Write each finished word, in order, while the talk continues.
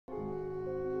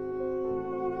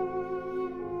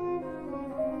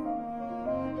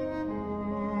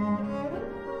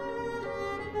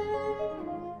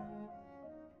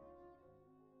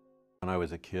I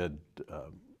was a kid,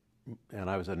 and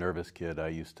I was a nervous kid, I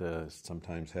used to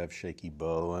sometimes have shaky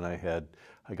bow, and I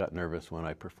got nervous when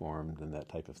I performed and that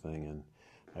type of thing. And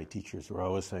my teachers were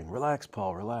always saying, "Relax,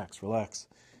 Paul, relax, relax."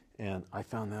 And I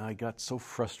found that I got so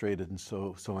frustrated and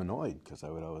so annoyed, because I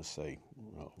would always say,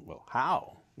 "Well,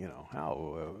 how? You know,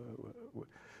 how?"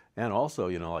 And also,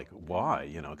 you know, like, why?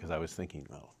 You know, because I was thinking,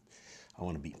 well, I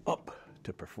want to be up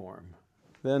to perform.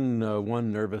 Then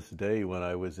one nervous day when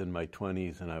I was in my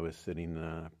 20s and I was sitting in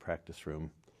a practice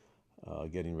room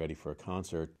getting ready for a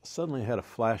concert, suddenly I had a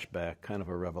flashback, kind of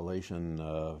a revelation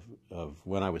of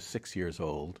when I was 6 years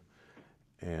old,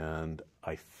 and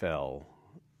I fell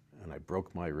and I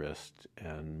broke my wrist,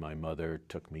 and my mother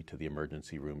took me to the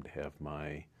emergency room to have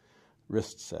my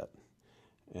wrist set.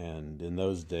 And in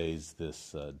those days,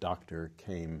 this doctor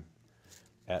came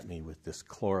at me with this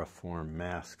chloroform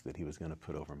mask that he was going to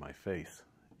put over my face.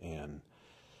 And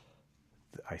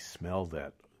I smelled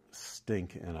that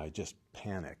stink, and I just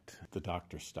panicked. The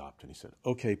doctor stopped, and he said,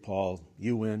 "Okay, Paul,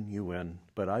 you win,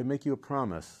 but I make you a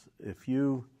promise. If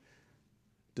you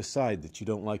decide that you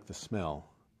don't like the smell,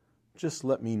 just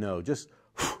let me know. Just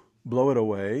blow it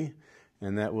away,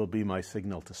 and that will be my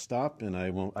signal to stop, and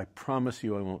I promise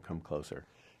you I won't come closer."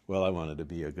 Well, I wanted to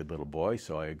be a good little boy,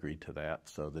 so I agreed to that.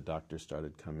 So the doctor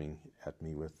started coming at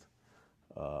me with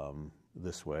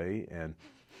this way, and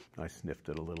I sniffed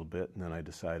it a little bit, and then I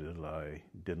decided I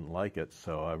didn't like it,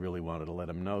 so I really wanted to let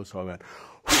him know, so I went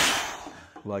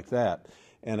like that.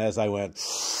 And as I went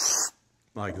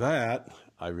like that,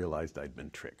 I realized I'd been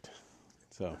tricked.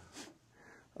 So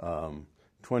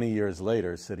 20 years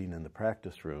later, sitting in the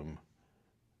practice room,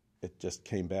 it just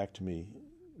came back to me,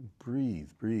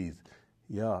 breathe, breathe.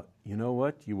 Yeah, you know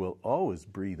what? You will always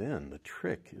breathe in. The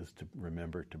trick is to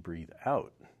remember to breathe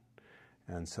out.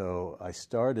 And so I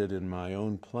started in my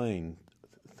own playing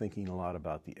thinking a lot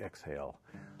about the exhale,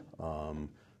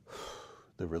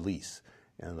 the release.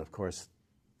 And of course,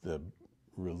 the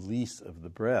release of the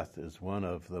breath is one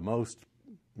of the most,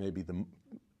 maybe the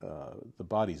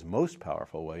body's most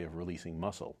powerful way of releasing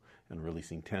muscle and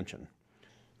releasing tension.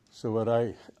 So what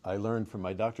I learned from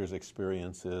my doctor's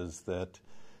experience is that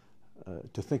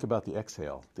to think about the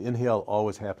exhale. The inhale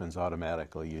always happens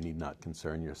automatically. You need not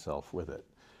concern yourself with it.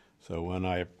 So when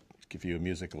I give you a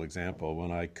musical example,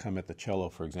 when I come at the cello,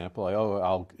 for example,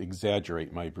 I'll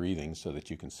exaggerate my breathing so that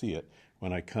you can see it.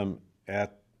 When I come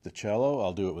at the cello,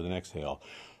 I'll do it with an exhale.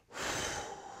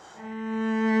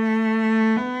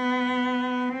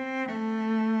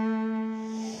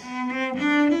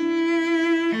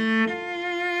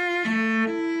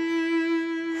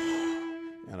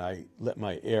 And I let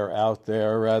my air out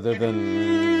there rather than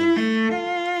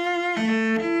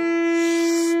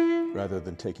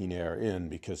taking air in,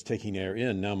 because taking air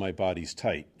in, now my body's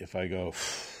tight. If I go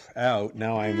out,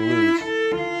 now I'm loose.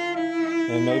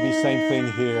 And maybe same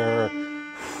thing here.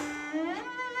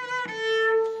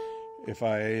 If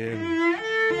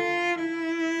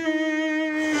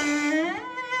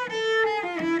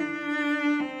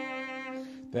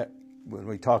when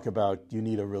we talk about you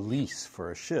need a release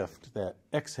for a shift, that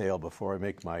exhale before I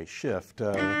make my shift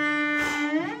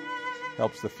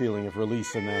helps the feeling of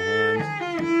release in the hands.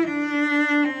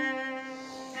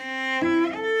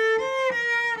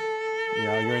 You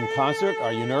know, you're in concert,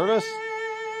 are you nervous?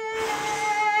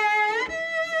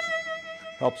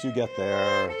 Helps you get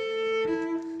there,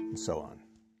 and so on.